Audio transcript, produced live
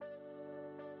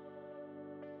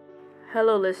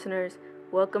Hello, listeners.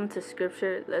 Welcome to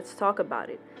Scripture. Let's talk about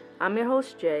it. I'm your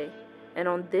host, Jay, and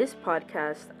on this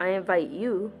podcast, I invite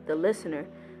you, the listener,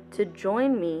 to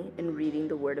join me in reading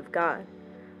the Word of God.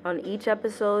 On each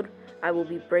episode, I will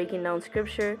be breaking down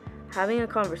Scripture, having a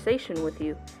conversation with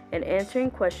you, and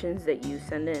answering questions that you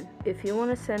send in. If you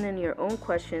want to send in your own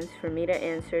questions for me to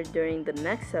answer during the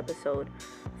next episode,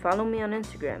 follow me on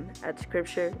Instagram at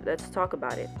Scripture. Let's talk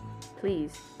about it.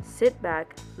 Please sit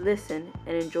back, listen,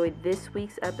 and enjoy this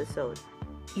week's episode.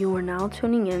 You are now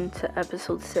tuning in to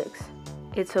episode 6.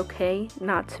 It's okay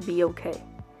not to be okay.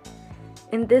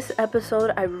 In this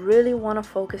episode, I really want to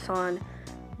focus on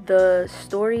the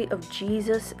story of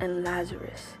Jesus and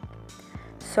Lazarus.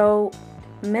 So,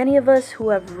 many of us who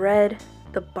have read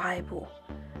the Bible,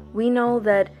 we know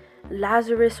that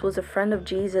Lazarus was a friend of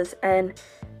Jesus, and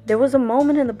there was a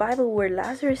moment in the Bible where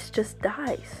Lazarus just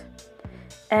dies.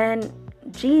 And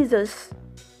Jesus,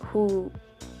 who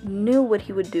knew what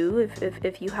he would do,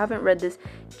 if you haven't read this,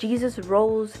 Jesus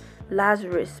rose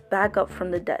Lazarus back up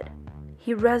from the dead.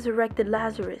 He resurrected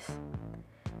Lazarus.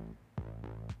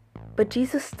 But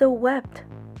Jesus still wept.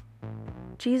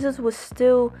 Jesus was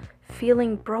still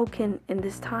feeling broken in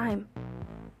this time.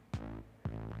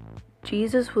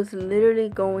 Jesus was literally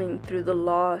going through the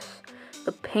loss,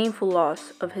 the painful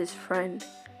loss of his friend.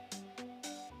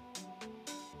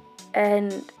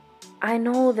 And I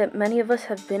know that many of us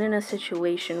have been in a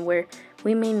situation where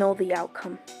we may know the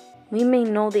outcome. We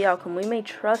may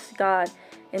trust God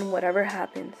in whatever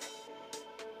happens,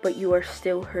 but you are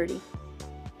still hurting.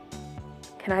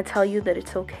 Can I tell you that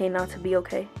it's okay not to be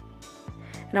okay?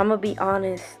 And I'm gonna be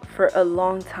honest, for a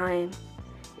long time,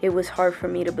 it was hard for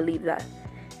me to believe that.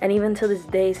 And even to this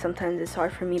day, sometimes it's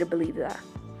hard for me to believe that.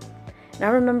 And I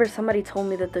remember somebody told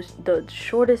me that the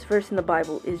shortest verse in the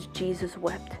Bible is Jesus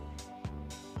wept.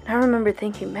 And I remember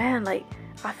thinking, man, I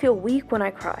feel weak when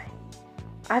I cry.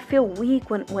 I feel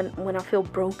weak when I feel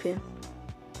broken.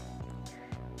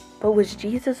 But was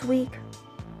Jesus weak?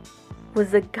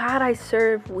 Was the God I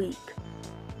serve weak?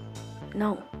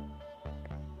 No.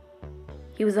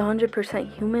 He was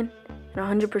 100% human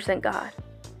and 100% God.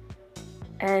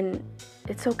 And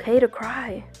it's okay to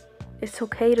cry. It's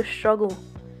okay to struggle.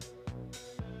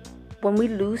 When we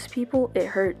lose people, it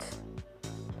hurts.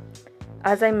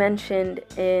 As I mentioned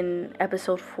in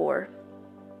episode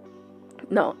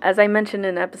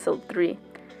 3,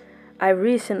 I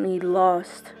recently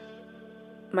lost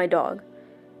my dog,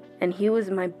 and he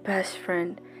was my best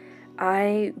friend.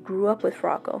 I grew up with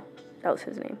Rocco. That was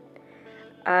his name.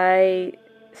 I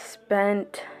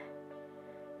spent,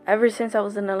 ever since I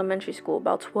was in elementary school,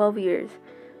 about 12 years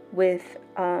with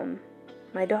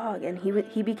my dog, and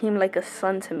he became like a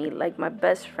son to me, like my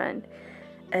best friend.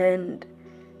 And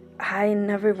I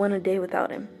never went a day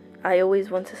without him. I always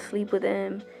went to sleep with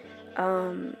him,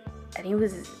 and he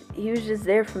was just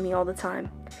there for me all the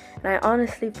time. And I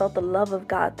honestly felt the love of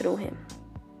God through him.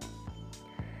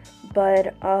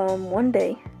 But one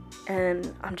day,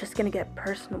 and I'm just gonna get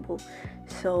personable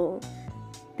so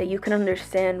that you can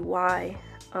understand why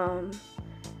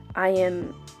I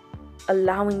am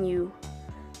allowing you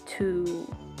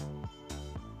to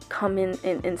come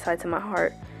inside to my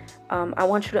heart. I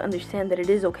want you to understand that it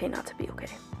is okay not to be okay.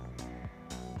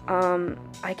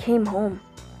 I came home,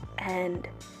 and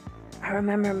I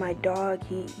remember my dog,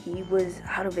 he was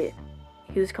out of it.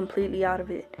 He was completely out of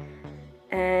it.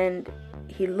 And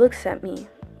he looks at me,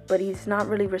 but he's not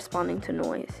really responding to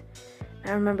noise.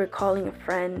 I remember calling a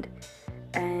friend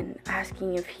and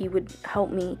asking if he would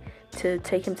help me to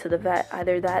take him to the vet,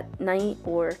 either that night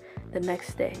or the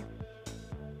next day.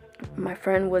 My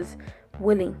friend was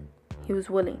willing. He was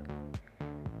willing.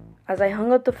 As I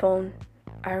hung up the phone,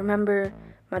 I remember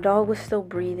my dog was still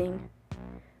breathing,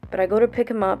 but I go to pick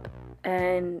him up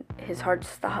and his heart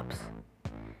stops.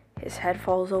 His head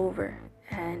falls over,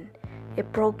 and it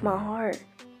broke my heart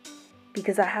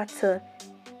because I had to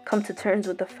come to terms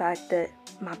with the fact that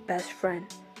my best friend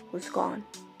was gone,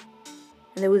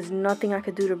 and there was nothing I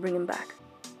could do to bring him back.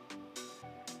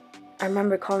 I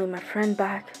remember calling my friend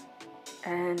back,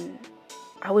 and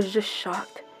I was just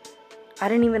shocked. I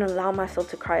didn't even allow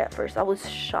myself to cry at first. I was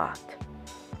shocked.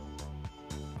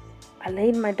 I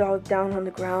laid my dog down on the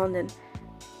ground, and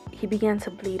he began to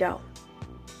bleed out.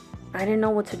 I didn't know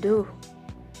what to do.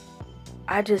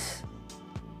 I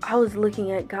was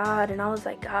looking at God, and I was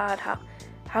like, God,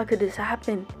 how could this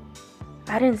happen?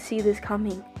 I didn't see this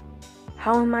coming.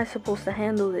 How am I supposed to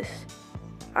handle this?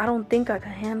 I don't think I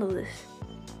can handle this.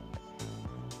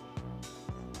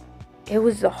 It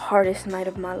was the hardest night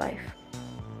of my life.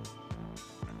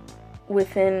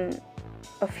 Within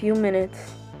a few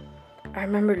minutes, I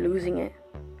remember losing it.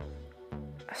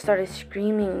 I started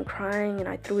screaming and crying, and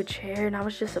I threw a chair, and I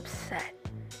was just upset.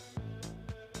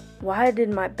 Why did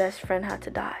my best friend have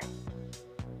to die?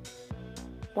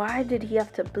 Why did he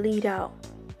have to bleed out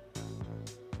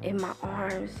in my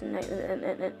arms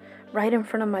and right in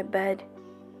front of my bed?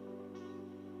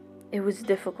 It was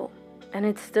difficult, and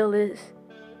it still is.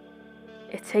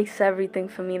 It takes everything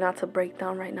for me not to break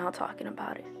down right now talking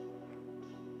about it.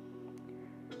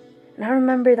 And I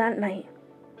remember that night,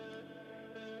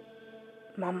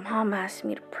 my mom asked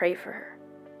me to pray for her.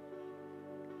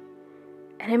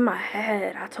 And in my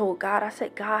head, I told God, I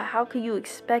said, God, how can you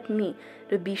expect me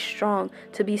to be strong,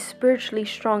 to be spiritually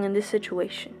strong in this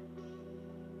situation?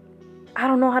 I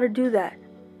don't know how to do that.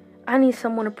 I need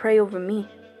someone to pray over me.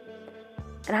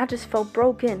 And I just felt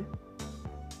broken.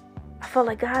 I felt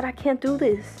like, God, I can't do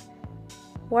this.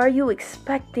 Why are you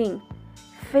expecting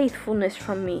faithfulness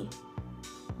from me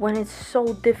when it's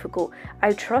so difficult?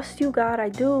 I trust you, God, I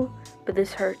do, but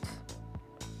this hurts.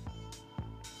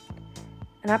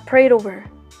 And I prayed over her.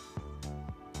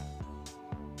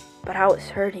 But I was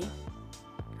hurting.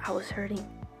 I was hurting.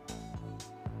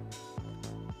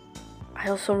 I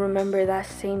also remember that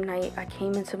same night I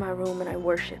came into my room and I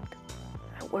worshiped.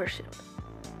 I worshiped.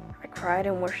 I cried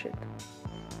and worshiped.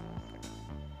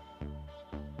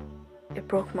 It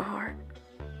broke my heart.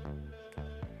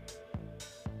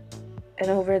 And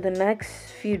over the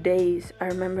next few days, I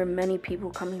remember many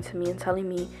people coming to me and telling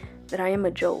me that I am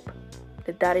a Job,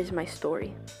 that is my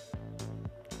story.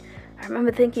 I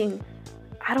remember thinking,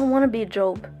 I don't want to be a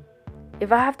Job.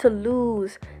 If I have to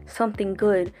lose something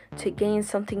good to gain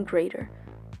something greater,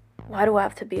 why do I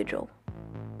have to be a Job?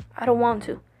 I don't want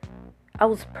to. I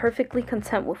was perfectly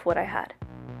content with what I had.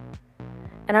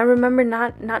 And I remember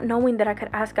not knowing that I could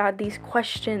ask God these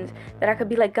questions, that I could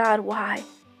be like, God, why?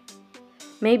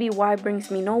 Maybe why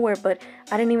brings me nowhere, but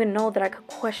I didn't even know that I could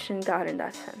question God in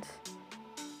that sense.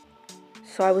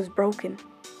 So I was broken.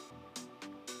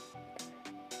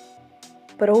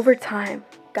 But over time,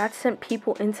 God sent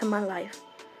people into my life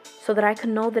so that I could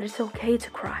know that it's okay to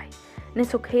cry, and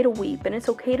it's okay to weep, and it's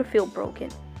okay to feel broken.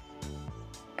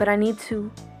 But I need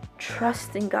to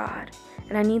trust in God,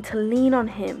 and I need to lean on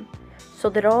Him so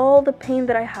that all the pain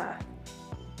that I have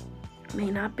may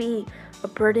not be a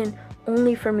burden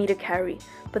only for me to carry,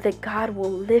 but that God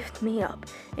will lift me up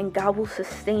and God will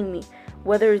sustain me,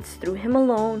 whether it's through Him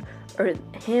alone or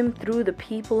Him through the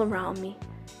people around me,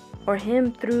 or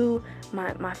Him through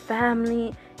my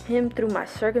family, Him through my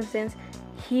circumstance.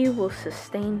 He will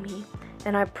sustain me.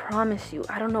 And I promise you,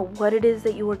 I don't know what it is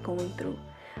that you are going through,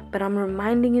 but I'm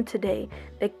reminding you today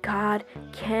that God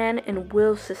can and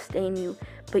will sustain you,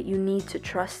 but you need to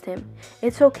trust Him.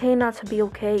 It's okay not to be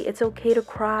okay. It's okay to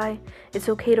cry. It's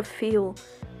okay to feel.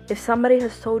 If somebody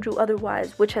has told you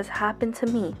otherwise, which has happened to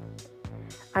me,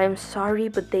 I am sorry,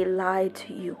 but they lied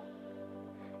to you.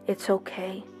 It's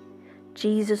okay.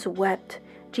 Jesus wept.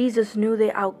 Jesus knew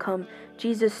the outcome.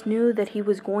 Jesus knew that He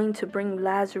was going to bring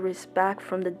Lazarus back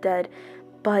from the dead,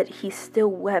 but He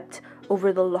still wept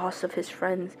over the loss of His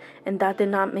friends, and that did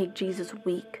not make Jesus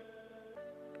weak.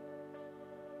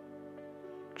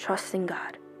 Trust in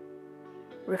God.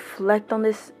 Reflect on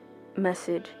this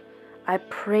message. I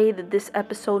pray that this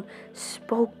episode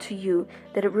spoke to you,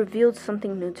 that it revealed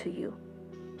something new to you.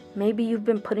 Maybe you've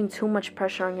been putting too much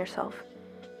pressure on yourself.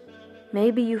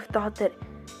 Maybe you've thought that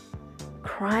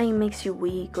crying makes you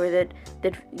weak, or that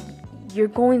you're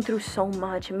going through so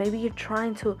much, and maybe you're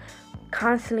trying to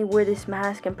constantly wear this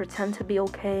mask and pretend to be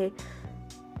okay.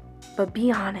 But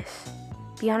be honest.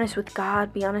 Be honest with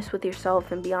God, be honest with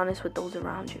yourself, and be honest with those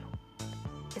around you.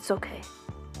 It's okay.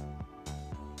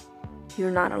 You're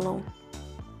not alone.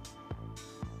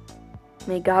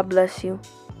 May God bless you,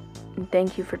 and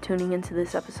thank you for tuning into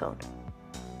this episode.